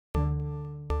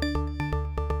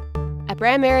At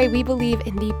Brand Mary, we believe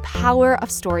in the power of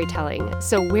storytelling.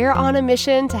 So we're on a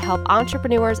mission to help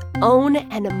entrepreneurs own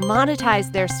and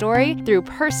monetize their story through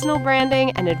personal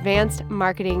branding and advanced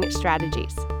marketing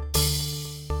strategies.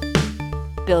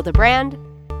 Build a brand,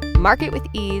 market with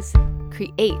ease,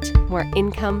 create more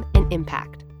income and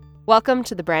impact. Welcome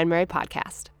to the Brand Mary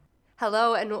Podcast.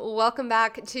 Hello, and welcome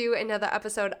back to another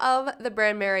episode of the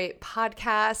Brand Mary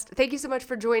Podcast. Thank you so much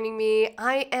for joining me.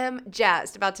 I am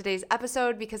jazzed about today's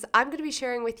episode because I'm going to be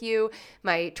sharing with you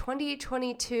my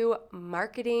 2022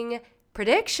 marketing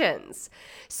predictions.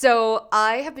 So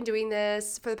I have been doing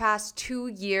this for the past 2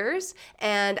 years,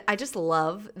 and I just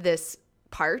love this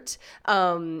part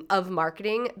of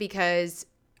marketing because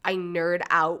I nerd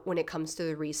out when it comes to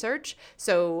the research.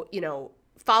 So,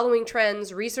 following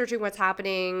trends, researching what's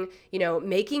happening,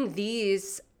 making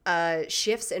these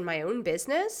shifts in my own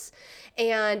business.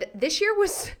 And this year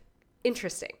was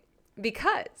interesting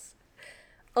because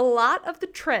a lot of the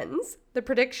trends, the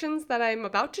predictions that I'm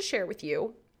about to share with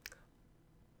you,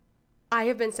 I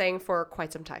have been saying for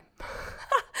quite some time.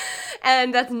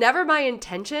 And that's never my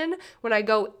intention when I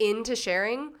go into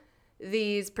sharing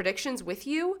these predictions with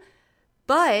you.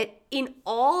 But in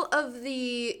all of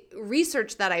the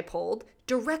research that I pulled,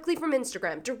 directly from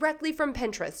Instagram, directly from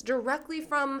Pinterest, directly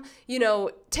from,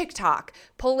 TikTok,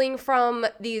 pulling from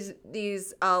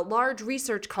these large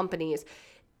research companies,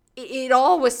 it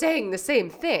all was saying the same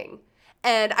thing.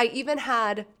 And I even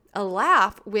had a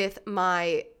laugh with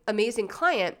my amazing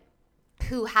client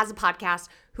who has a podcast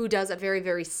who does a very,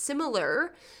 very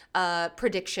similar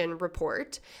prediction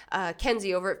report.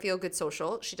 Kenzie over at Feel Good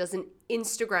Social. She does an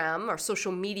Instagram or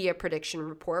social media prediction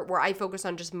report where I focus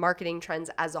on just marketing trends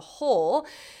as a whole.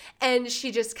 And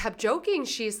she just kept joking.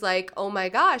 She's like, oh my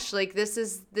gosh, like this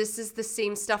is the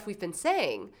same stuff we've been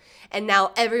saying. And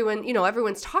now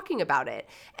everyone's talking about it.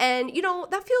 And,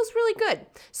 that feels really good.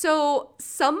 So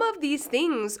some of these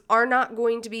things are not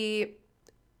going to be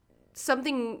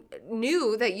something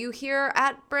new that you hear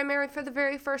at Brand Mary for the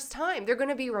very first time. They're going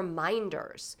to be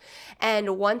reminders.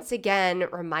 And once again,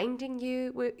 reminding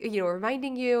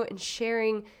you and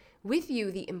sharing with you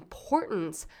the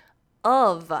importance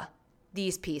of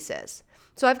these pieces.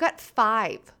 So I've got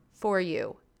 5 for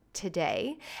you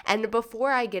today. And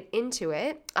before I get into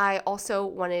it, I also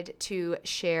wanted to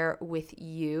share with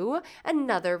you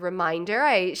another reminder.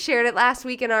 I shared it last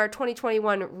week in our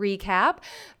 2021 recap,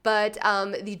 but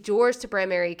the doors to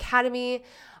Brand Mary Academy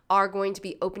are going to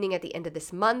be opening at the end of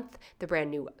this month. The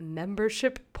brand new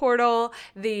membership portal,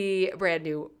 the brand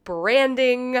new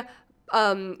branding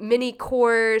mini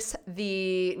course,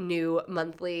 the new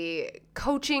monthly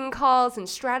coaching calls and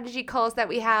strategy calls that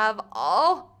we have.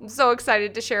 I'm so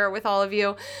excited to share it with all of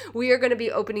you. We are going to be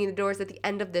opening the doors at the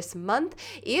end of this month.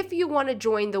 If you want to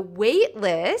join the wait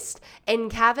list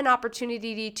and have an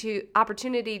opportunity to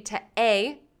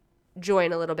A,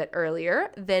 join a little bit earlier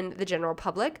than the general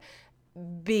public,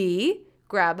 B,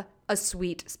 grab a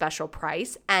sweet special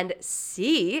price, and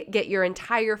C, get your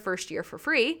entire first year for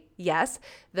free. Yes,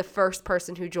 the first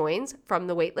person who joins from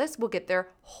the waitlist will get their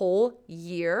whole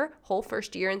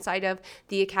first year inside of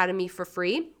the Academy for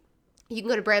free. You can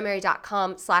go to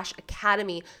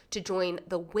brandmary.com/academy to join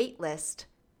the waitlist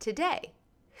today.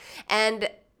 And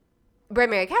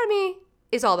Brand Mary Academy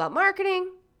is all about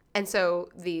marketing. And so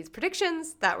these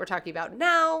predictions that we're talking about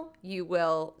now, you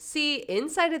will see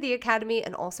inside of the Academy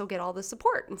and also get all the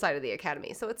support inside of the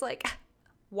Academy. So it's like,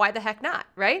 why the heck not,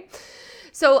 right?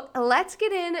 So let's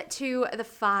get into the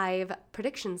 5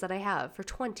 predictions that I have for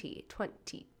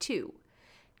 2022.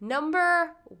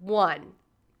 Number 1,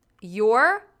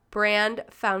 your brand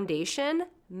foundation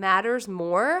matters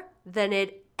more than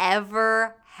it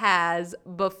ever has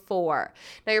before.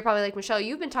 Now you're probably like, Michelle,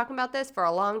 you've been talking about this for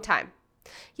a long time.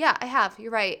 Yeah, I have.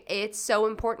 You're right. It's so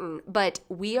important. But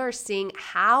we are seeing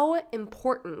how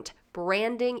important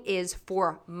branding is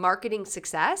for marketing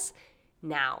success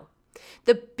now.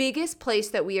 The biggest place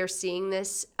that we are seeing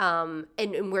this and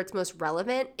where it's most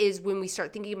relevant is when we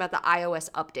start thinking about the iOS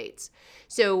updates.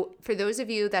 So for those of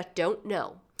you that don't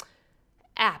know,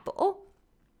 Apple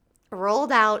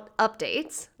rolled out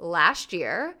updates last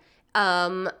year,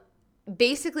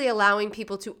 basically allowing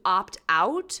people to opt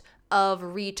out of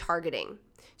retargeting.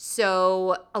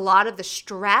 So a lot of the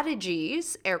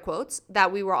strategies, air quotes,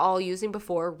 that we were all using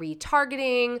before,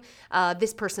 retargeting,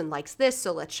 this person likes this,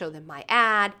 so let's show them my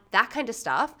ad, that kind of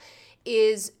stuff,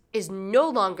 is no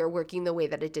longer working the way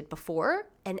that it did before,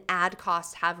 and ad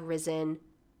costs have risen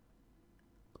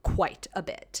quite a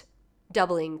bit,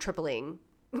 doubling, tripling,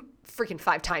 freaking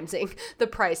 5-timesing the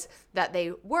price that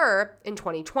they were in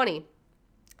 2020.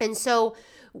 And so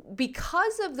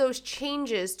because of those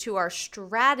changes to our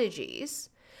strategies,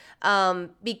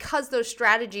 because those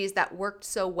strategies that worked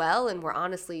so well and were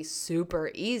honestly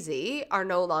super easy are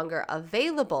no longer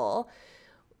available.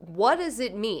 What does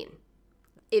it mean?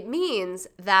 It means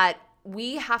that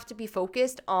we have to be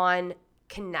focused on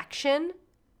connection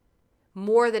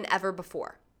more than ever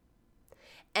before.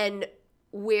 And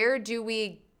where do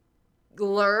we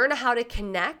learn how to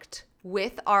connect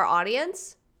with our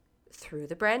audience? Through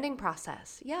the branding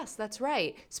process. Yes, that's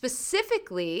right.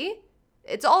 Specifically,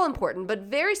 it's all important, but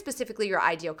very specifically your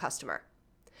ideal customer.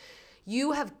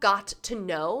 You have got to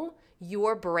know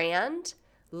your brand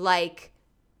like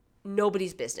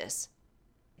nobody's business.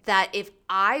 That if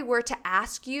I were to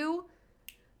ask you,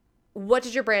 what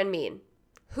does your brand mean?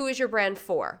 Who is your brand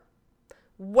for?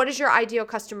 What does your ideal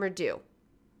customer do?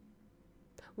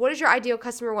 What does your ideal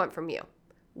customer want from you?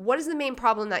 What is the main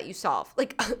problem that you solve?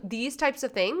 Like these types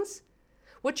of things.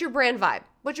 What's your brand vibe?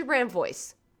 What's your brand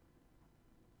voice?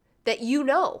 That you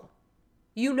know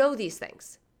these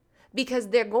things because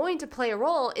they're going to play a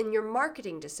role in your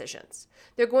marketing decisions.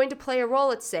 They're going to play a role,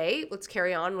 let's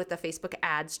carry on with the Facebook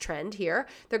ads trend here.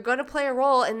 They're going to play a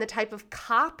role in the type of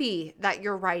copy that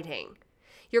you're writing.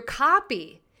 Your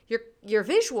copy, your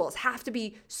visuals have to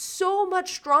be so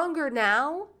much stronger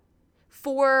now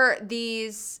for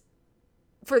these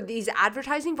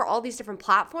advertising, for all these different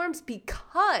platforms,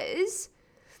 because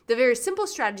the very simple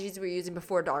strategies we were using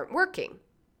before aren't working.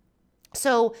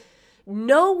 So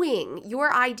knowing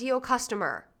your ideal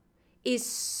customer is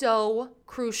so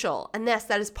crucial. And that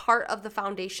is part of the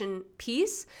foundation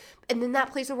piece. And then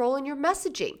that plays a role in your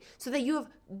messaging so that you have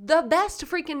the best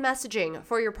freaking messaging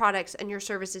for your products and your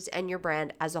services and your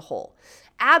brand as a whole.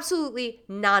 Absolutely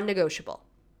non-negotiable.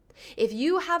 If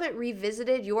you haven't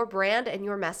revisited your brand and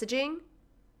your messaging,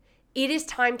 it is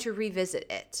time to revisit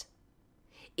it.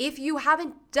 If you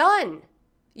haven't done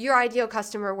your ideal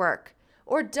customer work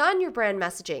or done your brand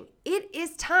messaging, it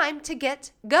is time to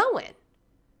get going.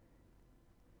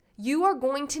 You are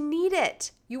going to need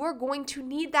it. You are going to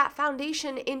need that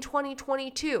foundation in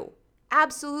 2022.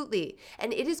 Absolutely.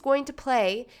 And it is going to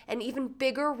play an even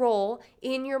bigger role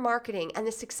in your marketing and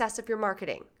the success of your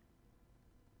marketing.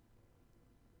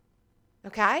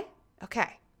 Okay?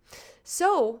 Okay.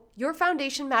 So your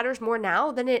foundation matters more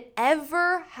now than it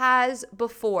ever has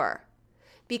before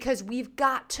because we've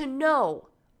got to know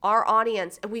our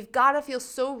audience and we've got to feel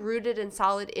so rooted and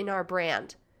solid in our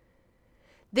brand.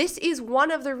 This is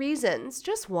one of the reasons,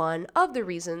 just one of the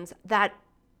reasons that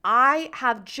I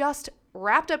have just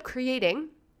wrapped up creating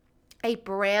a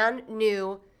brand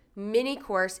new mini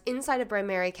course inside of Brand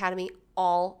Mary Academy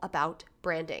all about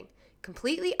branding.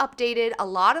 Completely updated. A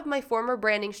lot of my former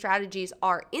branding strategies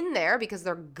are in there because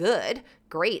they're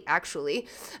great actually,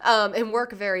 and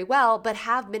work very well, but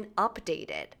have been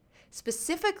updated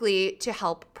specifically to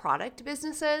help product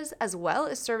businesses as well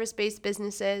as service-based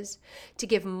businesses, to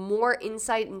give more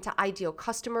insight into ideal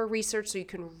customer research so you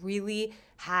can really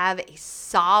have a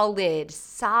solid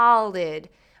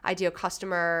ideal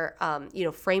customer,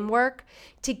 framework,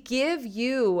 to give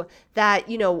you that,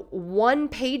 one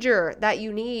pager that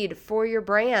you need for your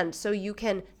brand so you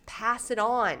can pass it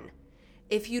on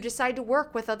if you decide to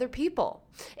work with other people.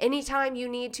 Anytime you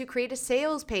need to create a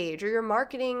sales page or you're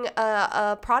marketing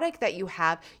a product that you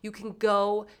have, you can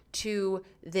go to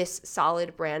this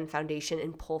solid brand foundation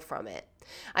and pull from it.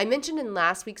 I mentioned in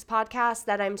last week's podcast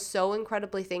that I'm so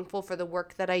incredibly thankful for the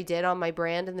work that I did on my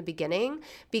brand in the beginning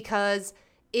because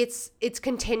it's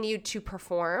continued to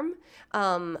perform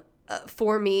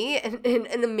for me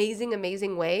in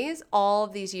amazing ways all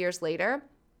of these years later.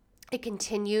 It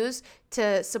continues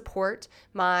to support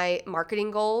my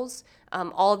marketing goals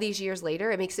all these years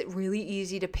later. It makes it really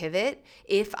easy to pivot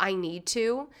if I need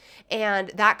to.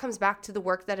 And that comes back to the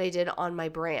work that I did on my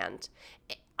brand.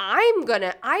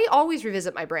 I always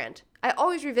revisit my brand. I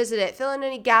always revisit it, fill in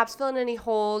any gaps, fill in any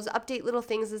holes, update little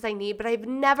things as I need, but I've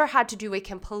never had to do a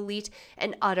complete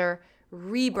and utter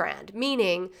rebrand,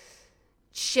 meaning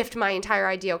shift my entire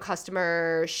ideal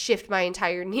customer, shift my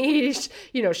entire niche,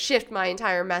 shift my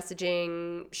entire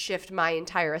messaging, shift my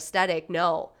entire aesthetic.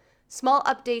 No. Small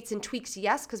updates and tweaks,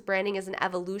 yes, because branding is an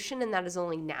evolution and that is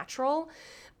only natural,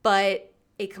 but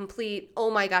a complete,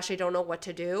 oh my gosh, I don't know what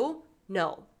to do.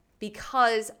 No.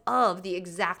 Because of the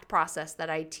exact process that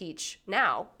I teach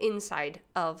now inside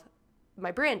of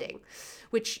my branding,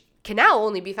 which can now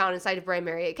only be found inside of Brand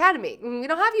Mary Academy. We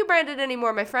don't have you branded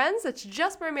anymore, my friends. It's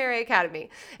just Brand Mary Academy.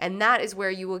 And that is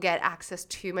where you will get access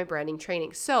to my branding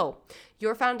training. So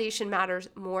your foundation matters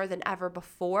more than ever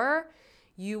before.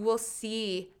 You will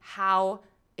see how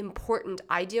important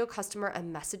ideal customer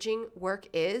and messaging work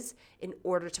is in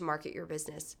order to market your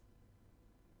business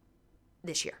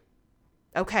this year.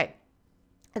 Okay,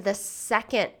 The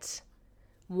second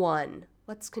one,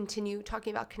 let's continue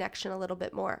talking about connection a little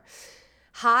bit more.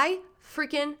 High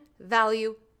freaking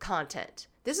value content.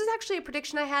 This is actually a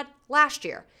prediction I had last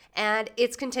year, and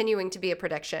it's continuing to be a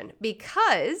prediction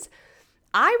because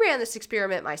I ran this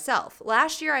experiment myself.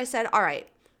 Last year I said, all right,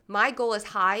 my goal is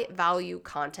high value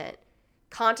content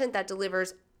that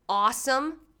delivers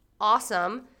awesome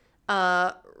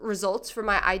results for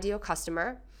my ideal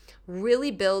customer,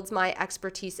 really builds my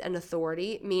expertise and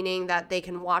authority, meaning that they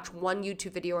can watch one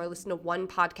YouTube video or listen to one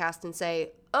podcast and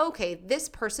say, okay, this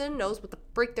person knows what the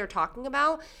freak they're talking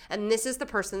about, and this is the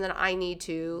person that I need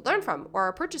to learn from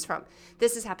or purchase from.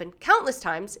 This has happened countless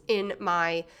times in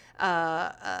my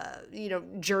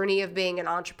journey of being an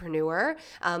entrepreneur.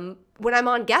 When I'm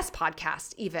on guest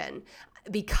podcasts, even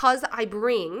because I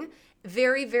bring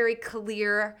very, very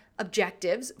clear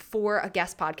objectives for a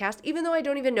guest podcast, even though I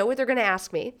don't even know what they're going to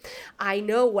ask me. I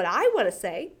know what I want to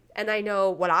say, and I know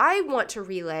what I want to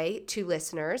relay to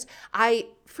listeners. I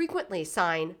frequently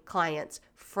sign clients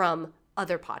from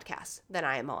other podcasts that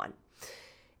I am on.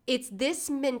 It's this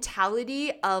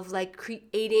mentality of like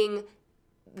creating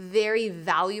very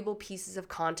valuable pieces of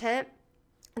content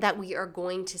that we are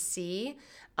going to see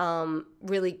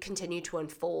really continue to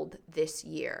unfold this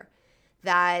year.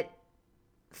 That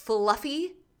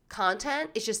fluffy content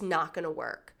is just not going to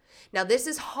work. Now, this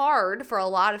is hard for a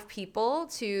lot of people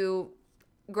to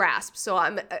grasp.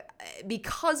 So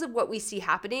because of what we see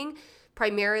happening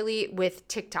primarily with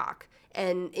TikTok,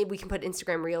 and we can put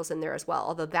Instagram Reels in there as well,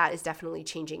 although that is definitely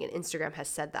changing and Instagram has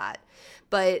said that.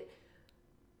 But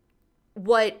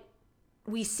what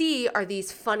we see are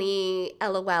these funny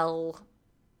LOL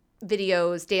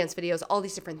videos, dance videos, all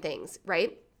these different things,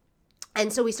 right?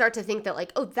 And so we start to think that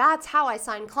like, oh, that's how I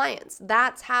sign clients.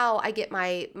 That's how I get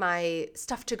my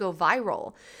stuff to go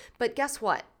viral. But guess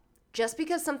what? Just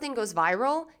because something goes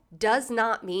viral does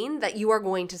not mean that you are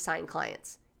going to sign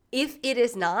clients if it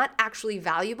is not actually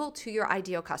valuable to your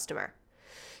ideal customer.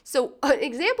 So an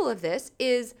example of this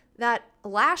is that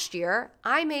last year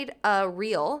I made a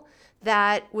reel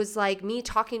that was like me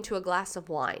talking to a glass of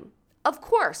wine. Of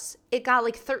course, it got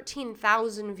like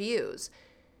 13,000 views.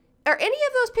 Are any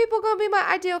of those people going to be my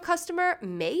ideal customer?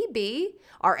 Maybe.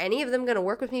 Are any of them going to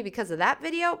work with me because of that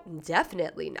video?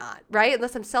 Definitely not, right?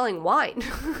 Unless I'm selling wine,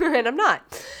 and I'm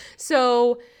not.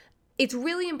 So it's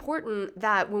really important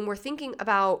that when we're thinking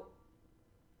about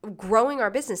growing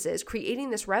our businesses, creating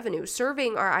this revenue,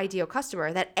 serving our ideal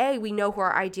customer, that A, we know who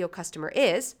our ideal customer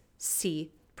is,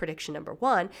 C, prediction number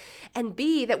one, and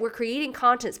B, that we're creating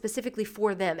content specifically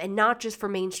for them and not just for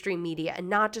mainstream media and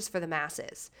not just for the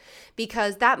masses.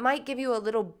 Because that might give you a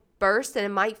little burst and it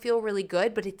might feel really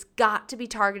good, but it's got to be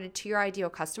targeted to your ideal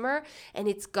customer and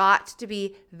it's got to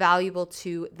be valuable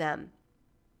to them.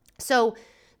 So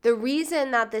the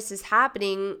reason that this is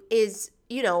happening is,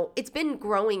 it's been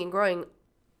growing and growing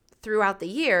throughout the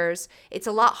years. It's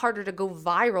a lot harder to go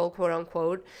viral, quote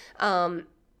unquote,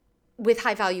 with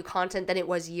high value content than it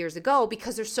was years ago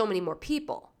because there's so many more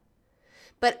people.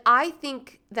 But I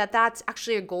think that that's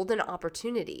actually a golden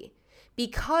opportunity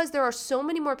because there are so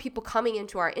many more people coming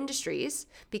into our industries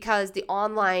because the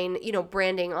online,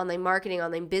 branding, online marketing,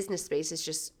 online business space is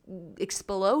just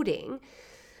exploding,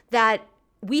 that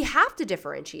we have to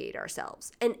differentiate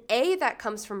ourselves. And A, that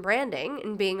comes from branding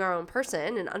and being our own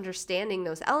person and understanding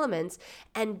those elements,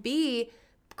 and B,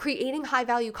 creating high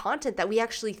value content that we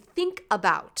actually think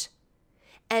about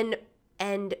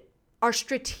and are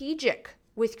strategic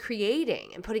with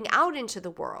creating and putting out into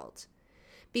the world,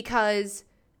 because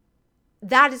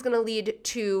that is going to lead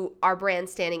to our brand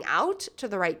standing out to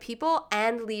the right people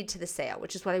and lead to the sale,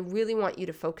 which is what I really want you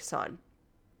to focus on.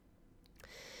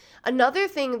 Another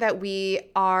thing that we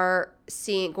are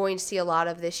going to see a lot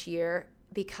of this year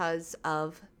because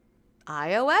of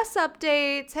iOS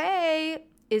updates,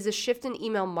 is a shift in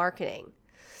email marketing.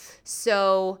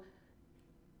 So,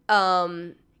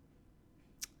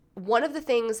 one of the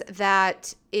things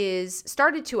that is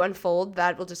started to unfold,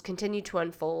 that will just continue to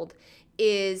unfold,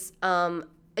 is a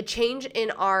change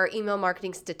in our email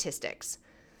marketing statistics.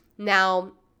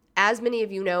 Now, as many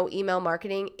of you know, email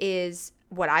marketing is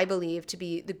what I believe to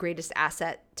be the greatest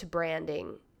asset to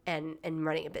branding and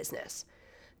running a business.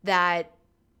 That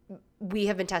we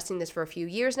have been testing this for a few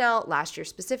years now, last year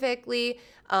specifically.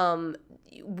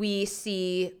 We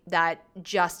see that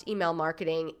just email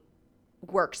marketing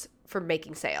works for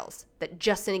making sales, that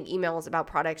just sending emails about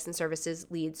products and services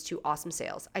leads to awesome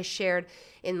sales. I shared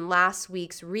in last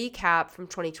week's recap from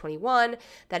 2021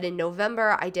 that in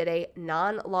November I did a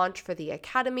non-launch for the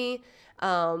Academy.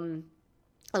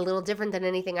 a little different than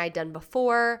anything I'd done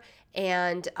before,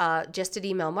 and just did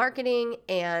email marketing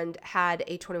and had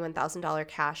a $21,000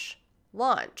 cash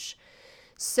launch.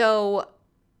 So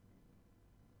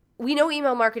we know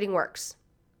email marketing works.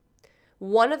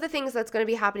 One of the things that's going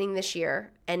to be happening this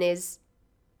year, and is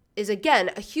again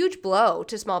a huge blow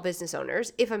to small business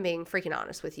owners, if I'm being freaking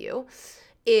honest with you,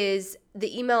 is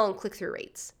the email and click-through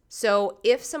rates. So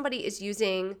if somebody is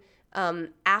using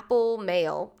Apple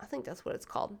Mail, I think that's what it's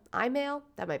called, iMail,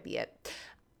 that might be it,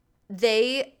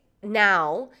 they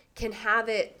now can have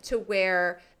it to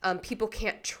where people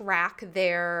can't track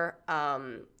their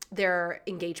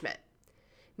engagement,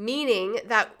 meaning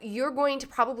that you're going to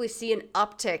probably see an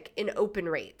uptick in open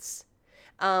rates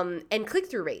and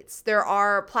click-through rates. There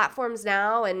are platforms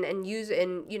now and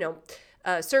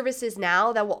services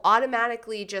now that will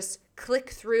automatically just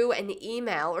click through an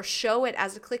email or show it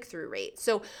as a click-through rate.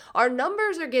 So our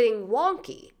numbers are getting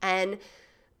wonky, and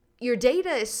your data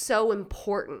is so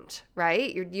important,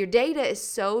 right? Your data is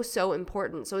so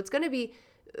important. So it's going to be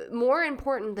more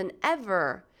important than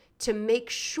ever to make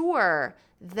sure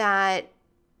that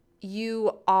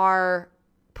you are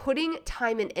putting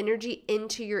time and energy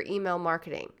into your email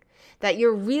marketing, that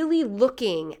you're really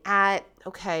looking at,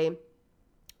 okay,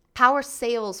 how are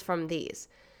sales from these?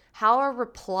 How are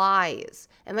replies?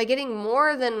 Am I getting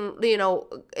more than,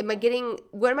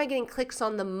 what am I getting clicks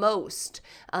on the most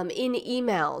in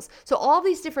emails? So all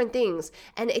these different things.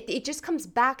 And it just comes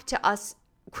back to us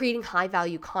creating high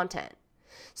value content.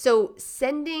 So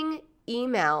sending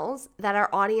emails that our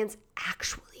audience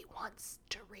actually wants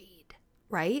to read,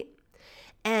 right?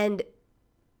 And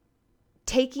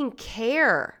taking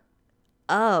care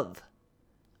of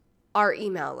our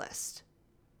email list,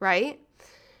 right?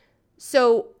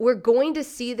 So we're going to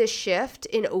see this shift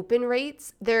in open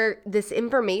rates. This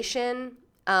information,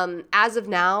 as of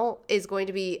now, is going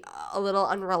to be a little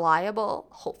unreliable.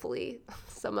 Hopefully,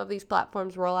 some of these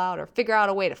platforms roll out or figure out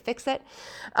a way to fix it.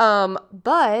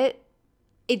 But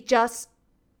it just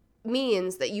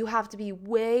means that you have to be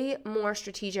way more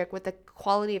strategic with the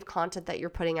quality of content that you're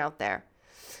putting out there.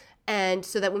 And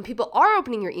so that when people are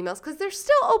opening your emails, because they're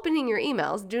still opening your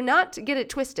emails, do not get it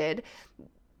twisted,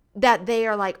 that they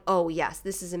are like, oh yes,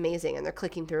 this is amazing. And they're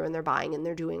clicking through and they're buying and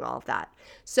they're doing all of that.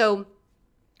 So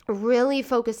really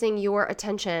focusing your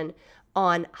attention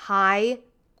on high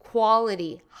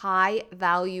quality, high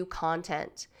value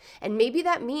content. And maybe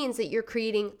that means that you're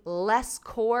creating less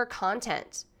core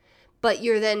content, but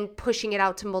you're then pushing it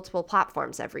out to multiple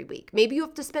platforms every week. Maybe you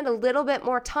have to spend a little bit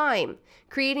more time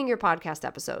creating your podcast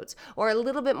episodes, or a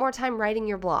little bit more time writing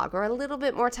your blog, or a little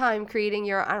bit more time creating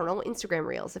your, Instagram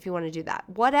reels if you want to do that,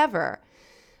 whatever.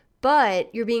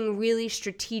 But you're being really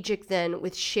strategic then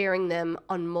with sharing them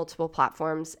on multiple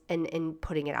platforms and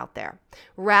putting it out there,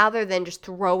 rather than just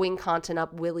throwing content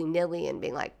up willy-nilly and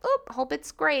being like, oh, hope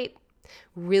it's great.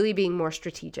 Really being more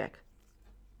strategic.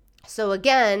 So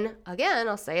again,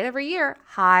 I'll say it every year,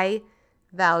 high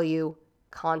value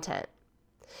content.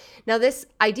 Now, this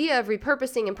idea of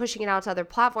repurposing and pushing it out to other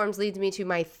platforms leads me to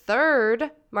my third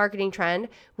marketing trend,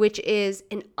 which is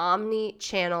an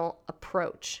omni-channel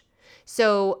approach.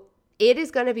 So it is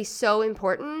going to be so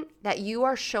important that you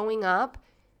are showing up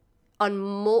on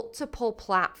multiple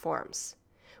platforms.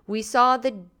 We saw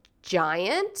the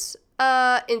giant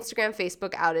Instagram,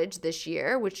 Facebook outage this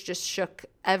year, which just shook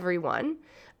everyone.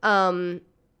 That's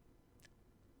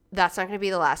not going to be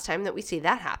the last time that we see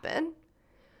that happen.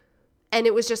 And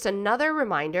it was just another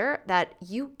reminder that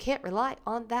you can't rely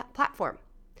on that platform.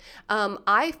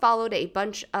 I followed a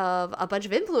bunch of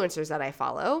influencers that I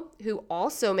follow who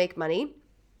also make money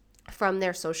from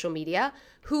their social media,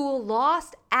 who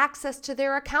lost access to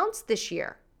their accounts this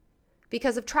year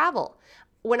because of travel.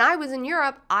 When I was in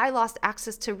Europe, I lost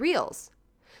access to Reels.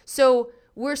 So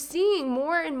we're seeing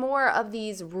more and more of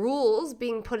these rules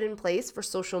being put in place for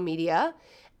social media.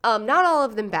 Not all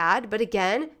of them bad, but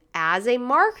again, as a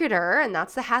marketer, and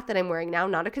that's the hat that I'm wearing now,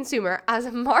 not a consumer, as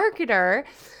a marketer,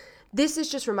 this is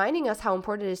just reminding us how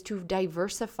important it is to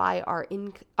diversify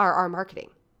our marketing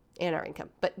and our income,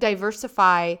 but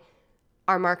diversify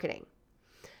our marketing.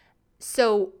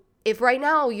 So if right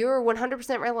now you're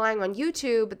 100% relying on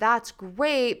YouTube, that's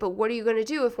great, but what are you going to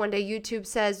do if one day YouTube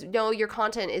says, no, your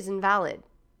content is invalid?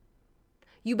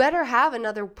 You better have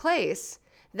another place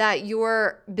that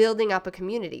you're building up a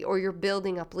community or you're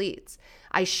building up leads.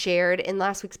 I shared in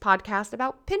last week's podcast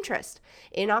about Pinterest.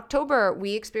 In October,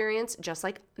 we experienced, just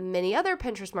like many other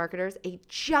Pinterest marketers, a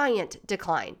giant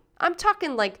decline. I'm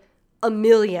talking like 1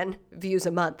 million views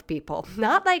a month, people,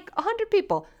 not like 100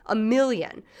 people, 1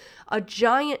 million. A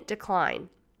giant decline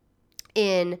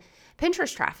in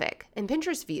Pinterest traffic and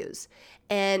Pinterest views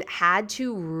and had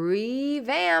to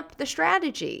revamp the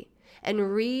strategy and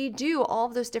redo all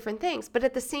of those different things. But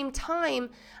at the same time,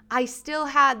 I still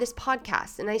had this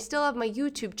podcast and I still have my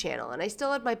YouTube channel and I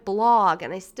still had my blog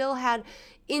and I still had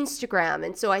Instagram.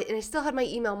 And so I still had my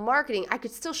email marketing. I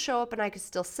could still show up and I could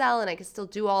still sell and I could still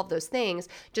do all of those things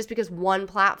just because one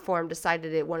platform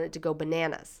decided it wanted to go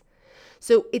bananas.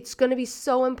 So it's going to be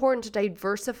so important to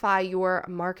diversify your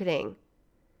marketing.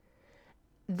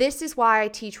 This is why I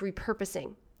teach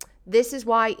repurposing. This is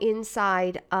why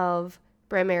inside of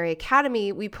Brand Mary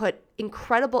Academy, we put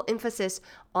incredible emphasis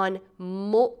on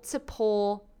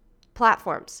multiple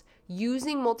platforms,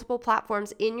 using multiple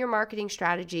platforms in your marketing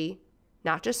strategy,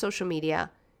 not just social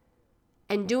media,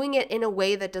 and doing it in a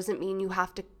way that doesn't mean you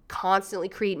have to constantly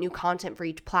create new content for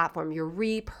each platform. You're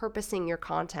repurposing your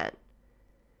content.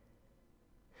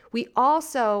 We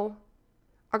also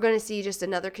are going to see just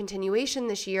another continuation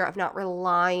this year of not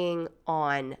relying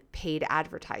on paid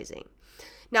advertising.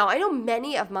 Now, I know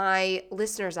many of my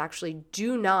listeners actually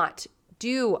do not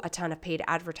do a ton of paid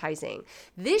advertising.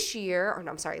 Last year,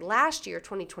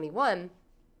 2021,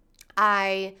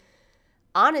 I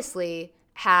honestly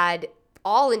had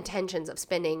all intentions of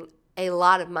spending a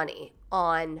lot of money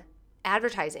on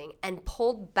advertising and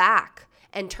pulled back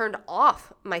and turned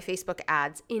off my Facebook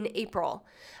ads in April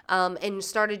and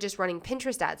started just running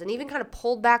Pinterest ads and even kind of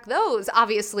pulled back those,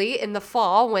 obviously, in the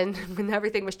fall when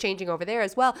everything was changing over there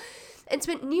as well, and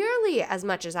spent nearly as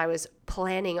much as I was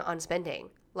planning on spending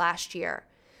last year.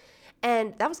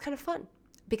 And that was kind of fun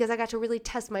because I got to really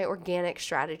test my organic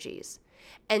strategies.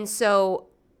 And so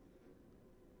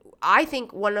I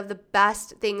think one of the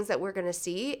best things that we're going to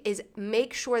see is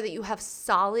make sure that you have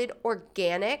solid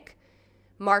organic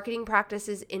marketing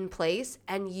practices in place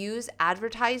and use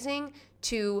advertising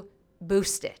to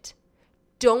boost it.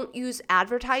 Don't use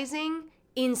advertising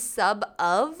in sub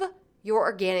of your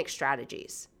organic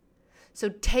strategies. So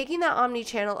taking that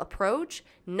omni-channel approach,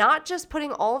 not just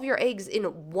putting all of your eggs in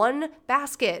one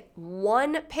basket,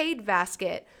 one paid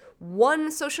basket,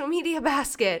 one social media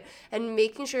basket, and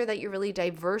making sure that you're really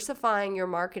diversifying your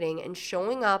marketing and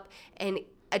showing up and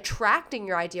attracting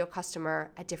your ideal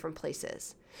customer at different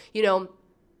places.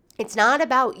 It's not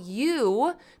about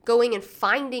you going and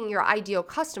finding your ideal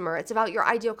customer. It's about your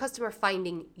ideal customer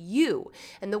finding you.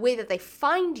 And the way that they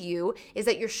find you is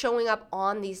that you're showing up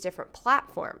on these different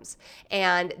platforms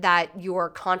and that your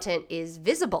content is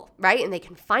visible, right? And they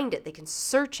can find it, they can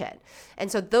search it. And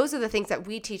so those are the things that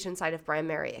we teach inside of Brand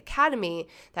Mary Academy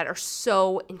that are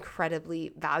so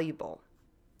incredibly valuable.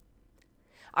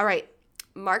 All right,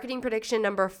 marketing prediction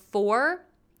number 4,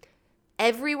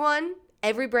 every brand,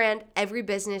 every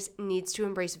business needs to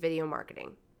embrace video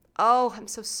marketing. Oh, I'm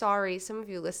so sorry. Some of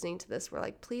you listening to this were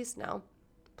like, please no.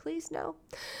 Please no.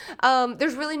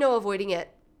 There's really no avoiding it.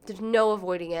 There's no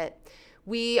avoiding it.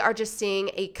 We are just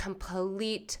seeing a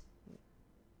complete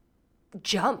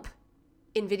jump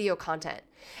in video content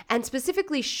and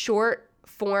specifically short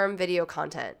form video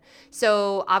content.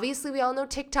 So obviously we all know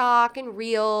TikTok and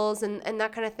Reels and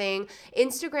that kind of thing.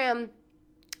 Instagram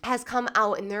has come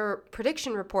out in their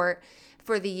prediction report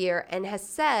for the year and has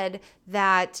said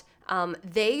that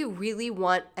they really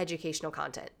want educational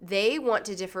content. They want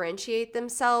to differentiate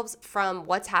themselves from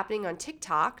what's happening on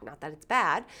TikTok, not that it's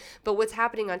bad, but what's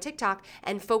happening on TikTok,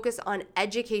 and focus on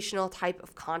educational type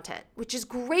of content, which is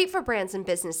great for brands and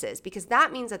businesses because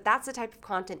that means that that's the type of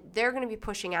content they're going to be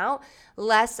pushing out,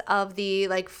 less of the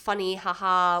like funny,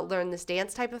 haha, learn this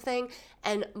dance type of thing,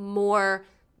 and more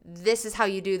this is how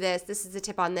you do this is the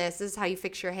tip on this is how you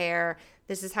fix your hair,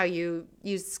 this is how you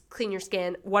clean your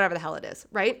skin, whatever the hell it is,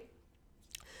 right?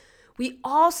 We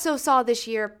also saw this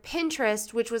year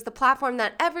Pinterest, which was the platform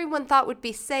that everyone thought would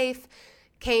be safe,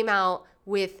 came out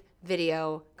with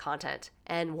video content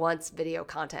and wants video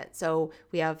content. So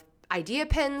we have idea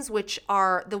pins, which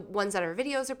are the ones that our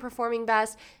videos are performing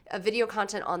best, a video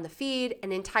content on the feed,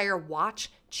 an entire watch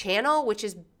channel, which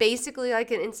is basically like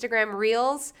an Instagram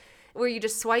Reels, where you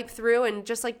just swipe through, and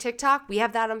just like TikTok, we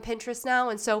have that on Pinterest now.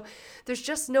 And so there's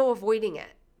just no avoiding it.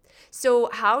 So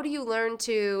how do you learn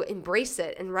to embrace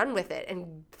it and run with it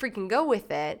and freaking go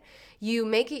with it? You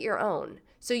make it your own.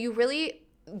 So you really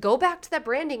go back to that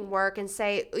branding work and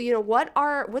say,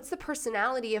 what's the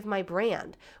personality of my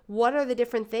brand? What are the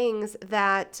different things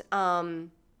that,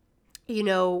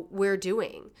 we're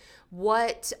doing?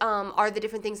 What are the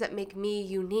different things that make me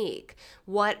unique?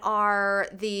 Am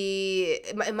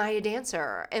I a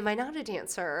dancer? Am I not a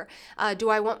dancer? Do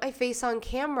I want my face on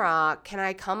camera? Can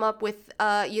I come up with,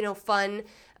 fun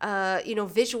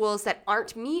visuals that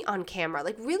aren't me on camera.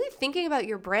 Like really thinking about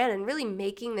your brand and really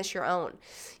making this your own.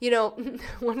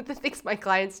 One of the things my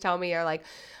clients tell me are like,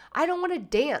 I don't want to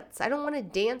dance. I don't want to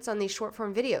dance on these short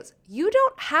form videos. You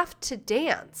don't have to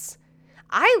dance.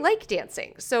 I like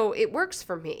dancing, so it works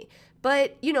for me.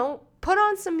 But, put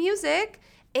on some music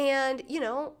and,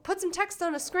 put some text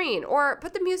on a screen, or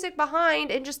put the music behind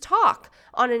and just talk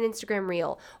on an Instagram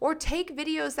reel, or take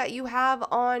videos that you have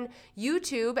on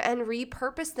YouTube and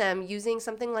repurpose them using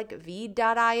something like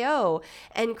Veed.io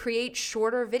and create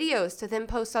shorter videos to then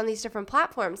post on these different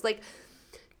platforms. Like,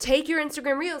 take your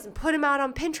Instagram reels and put them out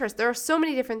on Pinterest. There are so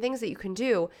many different things that you can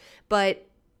do, but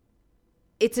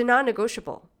it's a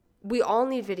non-negotiable. We all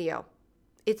need video.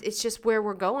 It's just where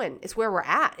we're going. It's where we're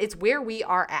at. It's where we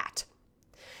are at.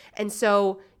 And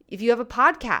so if you have a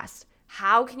podcast,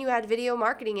 how can you add video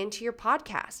marketing into your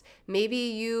podcast? Maybe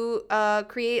you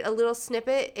create a little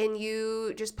snippet and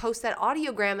you just post that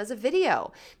audiogram as a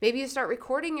video. Maybe you start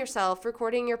recording yourself,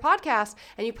 recording your podcast,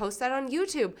 and you post that on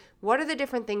YouTube. What are the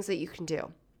different things that you can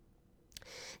do?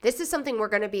 This is something we're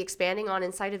going to be expanding on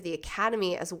inside of the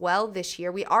Academy as well this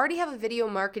year. We already have a video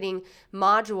marketing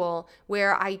module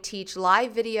where I teach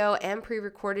live video and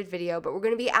pre-recorded video, but we're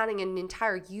going to be adding an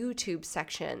entire YouTube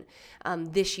section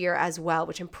this year as well,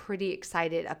 which I'm pretty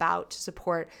excited about to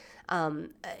support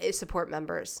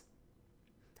members.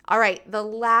 All right, the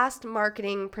last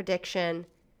marketing prediction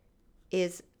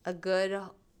is a good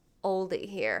oldie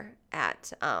here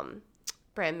at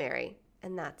Brand Mary,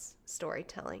 and that's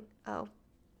storytelling.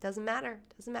 Doesn't matter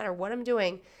what I'm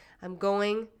doing. I'm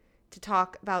going to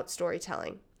talk about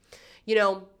storytelling.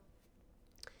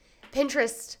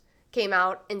 Pinterest came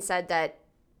out and said that,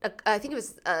 I think it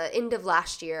was end of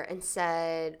last year, and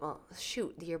said,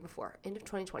 the year before, end of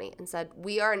 2020, and said,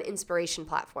 we are an inspiration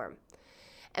platform.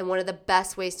 And one of the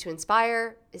best ways to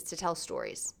inspire is to tell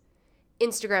stories.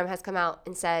 Instagram has come out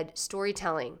and said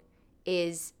storytelling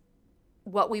is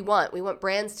what we want. We want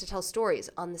brands to tell stories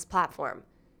on this platform.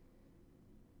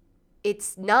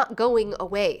 It's not going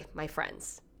away, my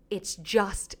friends. It's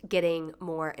just getting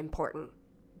more important.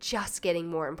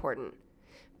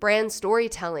 Brand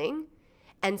storytelling,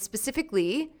 and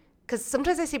specifically, because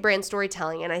sometimes I say brand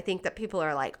storytelling and I think that people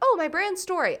are like, oh, my brand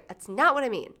story. That's not what I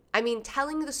mean. I mean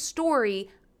telling the story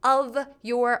of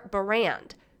your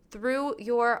brand through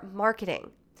your marketing.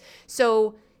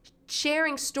 So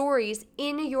sharing stories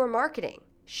in your marketing,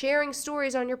 sharing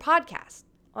stories on your podcast,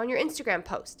 on your Instagram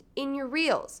post, in your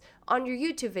reels, on your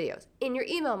YouTube videos, in your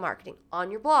email marketing,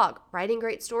 on your blog, writing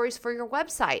great stories for your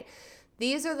website.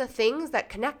 These are the things that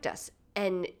connect us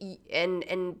and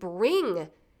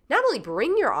not only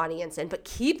bring your audience in, but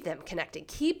keep them connected,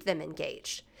 keep them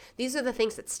engaged. These are the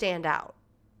things that stand out.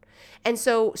 And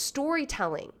so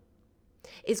storytelling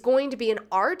is going to be an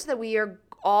art that we are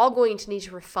all going to need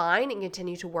to refine and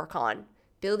continue to work on.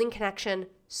 Building connection,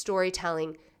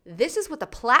 storytelling. This is what the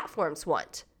platforms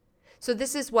want. So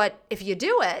this is what, if you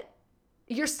do it,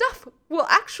 your stuff will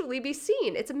actually be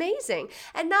seen. It's amazing.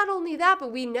 And not only that,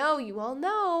 but you all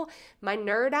know my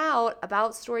nerd out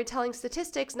about storytelling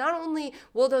statistics. Not only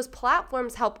will those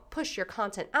platforms help push your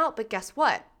content out, but guess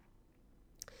what?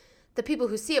 The people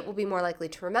who see it will be more likely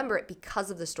to remember it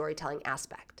because of the storytelling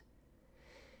aspect.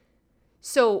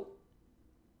 So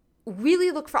really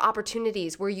look for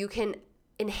opportunities where you can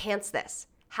enhance this.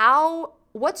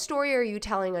 What story are you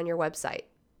telling on your website?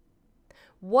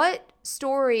 What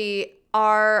story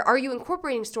are you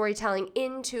incorporating storytelling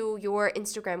into your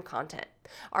Instagram content?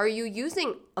 Are you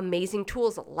using amazing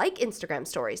tools like Instagram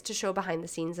stories to show behind the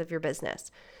scenes of your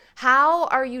business? How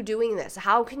are you doing this?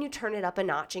 How can you turn it up a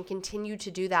notch and continue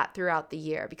to do that throughout the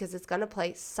year? Because it's going to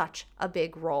play such a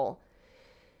big role.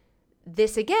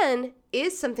 This, again,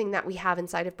 is something that we have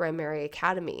inside of Brand Mary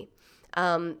Academy.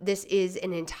 This is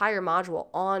an entire module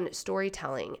on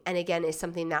storytelling, and again is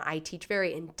something that I teach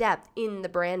very in depth in the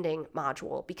branding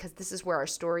module, because this is where our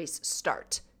stories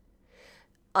start.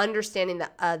 Understanding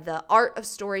the art of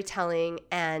storytelling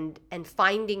and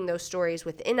finding those stories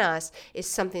within us is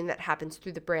something that happens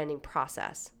through the branding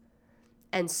process.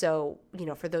 And so,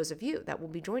 for those of you that will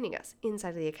be joining us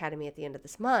inside of the Academy at the end of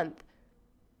this month,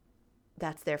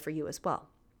 that's there for you as well.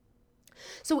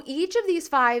 So each of these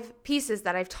 5 pieces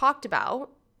that I've talked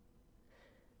about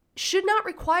should not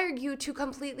require you to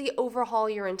completely overhaul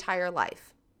your entire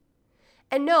life.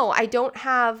 And no, I don't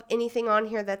have anything on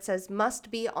here that says must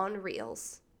be on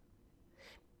Reels.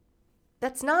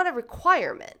 That's not a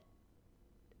requirement.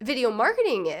 Video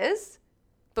marketing is,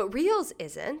 but Reels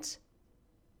isn't.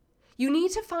 You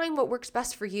need to find what works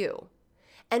best for you.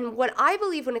 And what I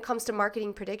believe when it comes to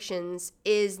marketing predictions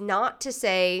is not to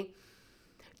say,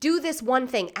 Do this one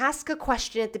thing. Ask a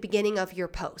question at the beginning of your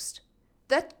post.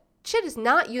 That shit is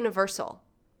not universal.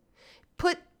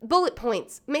 Put bullet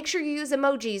points. Make sure you use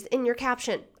emojis in your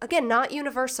caption. Again, not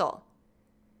universal.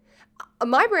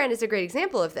 My brand is a great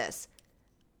example of this.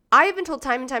 I have been told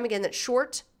time and time again that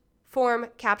short form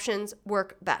captions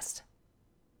work best.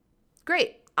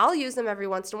 Great. I'll use them every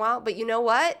once in a while, but you know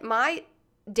what? My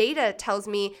data tells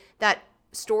me that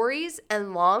stories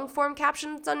and long form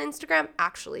captions on Instagram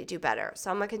actually do better.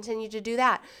 So I'm going to continue to do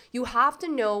that. You have to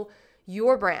know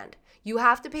your brand. You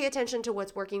have to pay attention to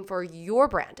what's working for your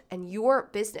brand and your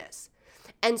business.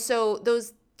 And so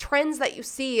those trends that you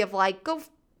see of like, go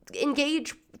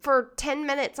engage for 10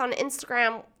 minutes on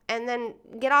Instagram and then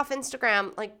get off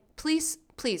Instagram, like, please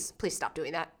stop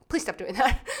doing that. Please stop doing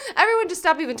that. Everyone just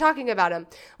stop even talking about them.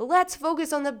 Let's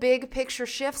focus on the big picture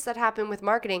shifts that happen with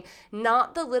marketing,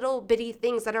 not the little bitty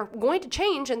things that are going to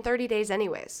change in 30 days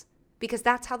anyways, because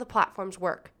that's how the platforms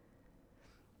work.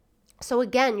 So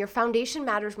again, your foundation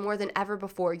matters more than ever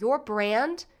before. Your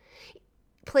brand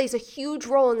plays a huge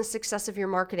role in the success of your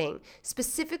marketing,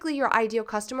 specifically your ideal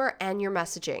customer and your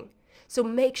messaging. So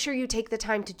make sure you take the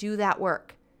time to do that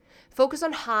work. Focus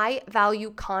on high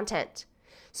value content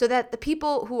so that the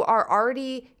people who are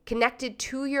already connected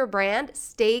to your brand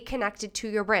stay connected to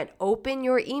your brand. Open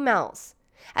your emails.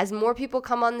 As more people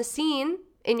come on the scene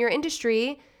in your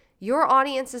industry, your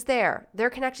audience is there. They're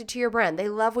connected to your brand. They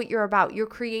love what you're about. You're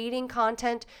creating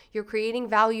content, you're creating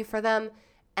value for them,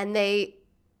 and they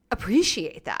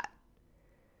appreciate that.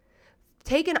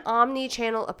 Take an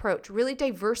omni-channel approach. Really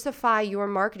diversify your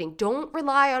marketing. Don't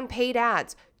rely on paid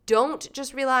ads. Don't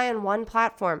just rely on one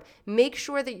platform. Make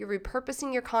sure that you're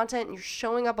repurposing your content and you're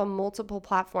showing up on multiple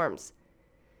platforms.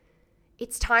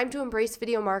 It's time to embrace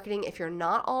video marketing if you're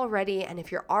not already, and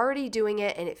if you're already doing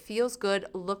it and it feels good,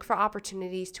 look for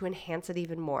opportunities to enhance it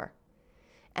even more.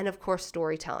 And of course,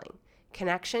 storytelling.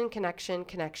 Connection.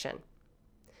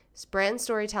 Brand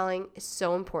storytelling is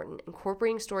so important.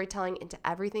 Incorporating storytelling into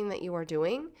everything that you are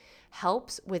doing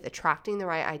helps with attracting the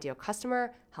right ideal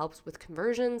customer, helps with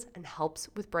conversions, and helps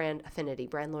with brand affinity,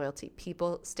 brand loyalty,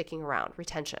 people sticking around,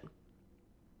 retention.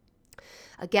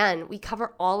 Again, we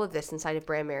cover all of this inside of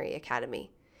Brand Mary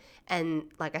Academy. And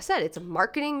like I said, it's a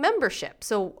marketing membership.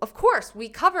 So of course, we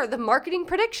cover the marketing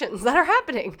predictions that are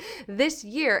happening this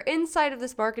year inside of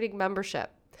this marketing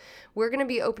membership. We're going to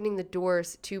be opening the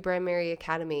doors to Brand Mary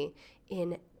Academy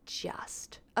in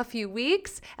just a few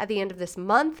weeks at the end of this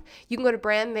month. You can go to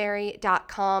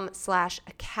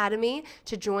brandmary.com/academy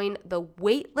to join the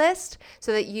wait list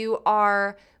so that you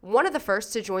are one of the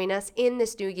first to join us in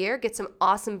this new year. Get some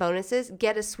awesome bonuses,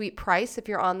 get a sweet price if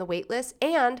you're on the wait list,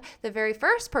 and the very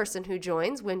first person who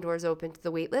joins when doors open to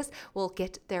the wait list will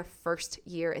get their first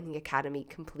year in the academy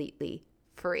completely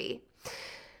free.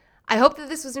 I hope that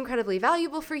this was incredibly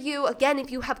valuable for you. Again,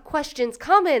 if you have questions,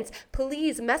 comments,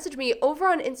 please message me over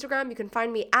on Instagram. You can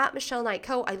find me at Michelle Knight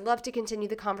Co. I'd love to continue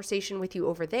the conversation with you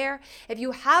over there. If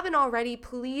you haven't already,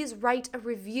 please write a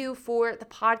review for the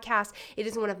podcast. It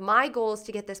is one of my goals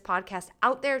to get this podcast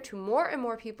out there to more and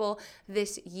more people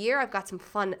this year. I've got some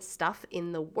fun stuff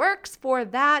in the works for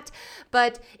that.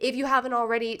 But if you haven't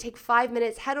already, take 5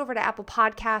 minutes, head over to Apple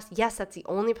Podcasts. Yes, that's the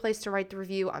only place to write the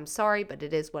review. I'm sorry, but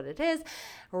it is what it is.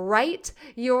 Write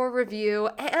your review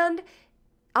and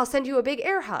I'll send you a big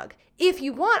air hug. If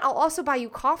you want, I'll also buy you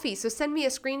coffee. So send me a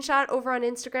screenshot over on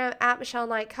Instagram at Michelle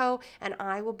Knight Co. and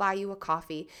I will buy you a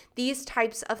coffee. These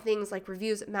types of things like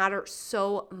reviews matter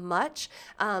so much.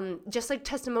 Just like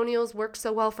testimonials work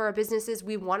so well for our businesses,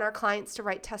 we want our clients to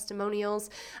write testimonials,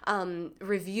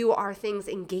 review our things,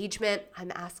 engagement.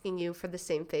 I'm asking you for the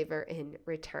same favor in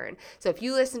return. So if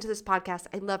you listen to this podcast,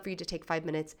 I'd love for you to take 5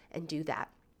 minutes and do that.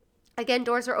 Again,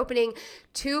 doors are opening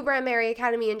to Brand Mary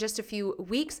Academy in just a few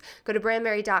weeks. Go to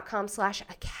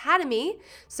brandmary.com/academy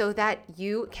so that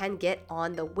you can get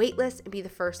on the wait list and be the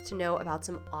first to know about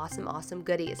some awesome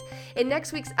goodies. In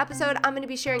next week's episode, I'm going to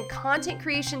be sharing content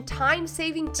creation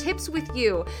time-saving tips with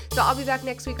you. So I'll be back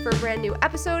next week for a brand new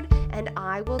episode, and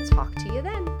I will talk to you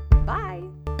then.